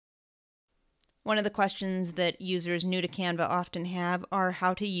One of the questions that users new to Canva often have are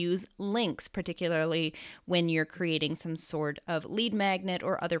how to use links, particularly when you're creating some sort of lead magnet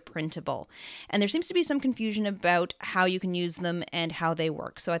or other printable. And there seems to be some confusion about how you can use them and how they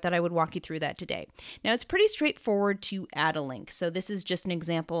work. So I thought I would walk you through that today. Now, it's pretty straightforward to add a link. So this is just an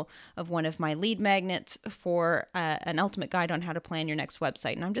example of one of my lead magnets for an ultimate guide on how to plan your next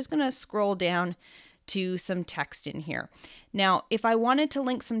website. And I'm just going to scroll down to some text in here. Now, if I wanted to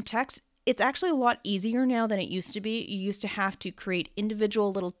link some text, it's actually a lot easier now than it used to be. You used to have to create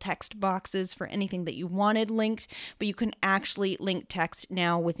individual little text boxes for anything that you wanted linked, but you can actually link text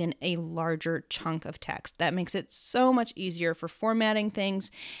now within a larger chunk of text. That makes it so much easier for formatting things,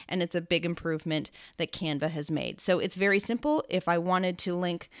 and it's a big improvement that Canva has made. So it's very simple. If I wanted to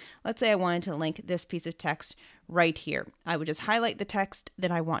link, let's say I wanted to link this piece of text right here, I would just highlight the text that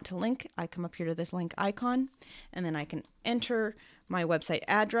I want to link. I come up here to this link icon, and then I can enter my website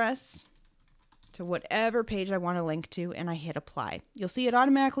address to whatever page I want to link to, and I hit apply. You'll see it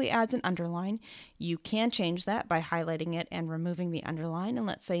automatically adds an underline. You can change that by highlighting it and removing the underline. And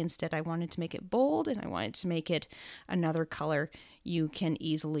let's say instead I wanted to make it bold and I wanted to make it another color. You can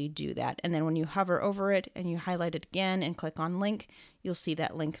easily do that. And then when you hover over it and you highlight it again and click on link, you'll see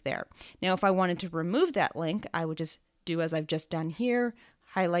that link there. Now, if I wanted to remove that link, I would just do as I've just done here,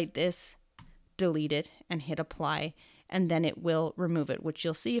 highlight this, delete it, and hit apply. And then it will remove it, which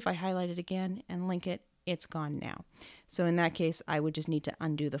you'll see if I highlight it again and link it, it's gone now. So in that case, I would just need to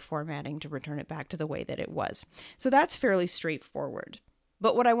undo the formatting to return it back to the way that it was. So that's fairly straightforward.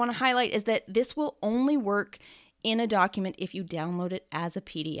 But what I want to highlight is that this will only work in a document if you download it as a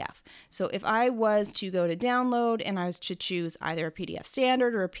PDF. So if I was to go to download and I was to choose either a PDF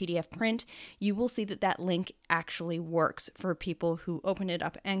standard or a PDF print, you will see that that link actually works for people who open it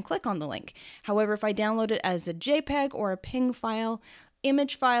up and click on the link. However, if I download it as a JPEG or a PNG file,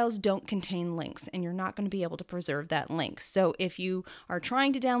 image files don't contain links, and you're not going to be able to preserve that link. So if you are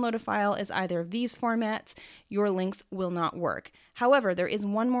trying to download a file as either of these formats, your links will not work. However, there is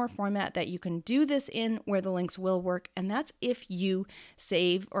one more format that you can do this in where the links will work, and that's if you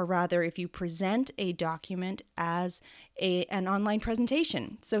save, or rather if you present a document as an online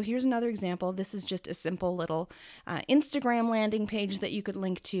presentation. So here's another example. This is just a simple little Instagram landing page that you could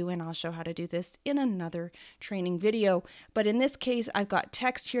link to, and I'll show how to do this in another training video. But in this case, I've got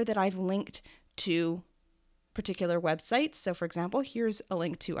text here that I've linked to particular websites. So for example, here's a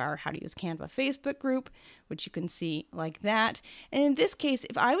link to our How to Use Canva Facebook group, which you can see like that. And in this case,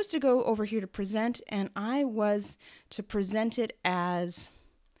 if I was to go over here to present and I was to present it as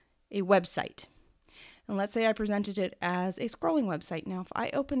a website, and let's say I presented it as a scrolling website. Now, if I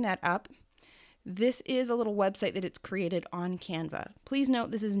open that up, this is a little website that it's created on Canva. Please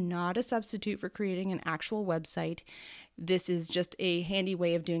note, this is not a substitute for creating an actual website. This is just a handy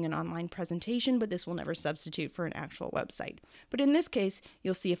way of doing an online presentation, but this will never substitute for an actual website. But in this case,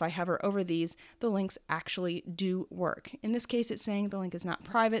 you'll see if I hover over these, the links actually do work. In this case, it's saying the link is not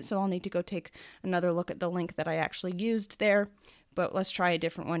private, so I'll need to go take another look at the link that I actually used there. But let's try a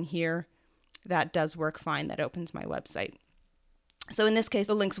different one here. That does work fine. That opens my website. So in this case,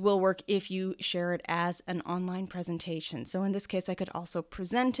 the links will work if you share it as an online presentation. So in this case, I could also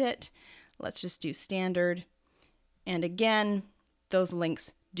present it. Let's just do standard. And again, those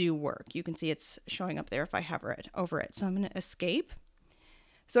links do work. You can see it's showing up there if I hover it over it. So I'm going to escape.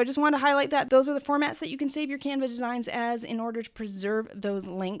 So I just want to highlight that those are the formats that you can save your Canva designs as in order to preserve those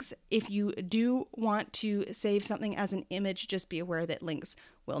links. If you do want to save something as an image, just be aware that links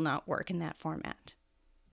will not work in that format.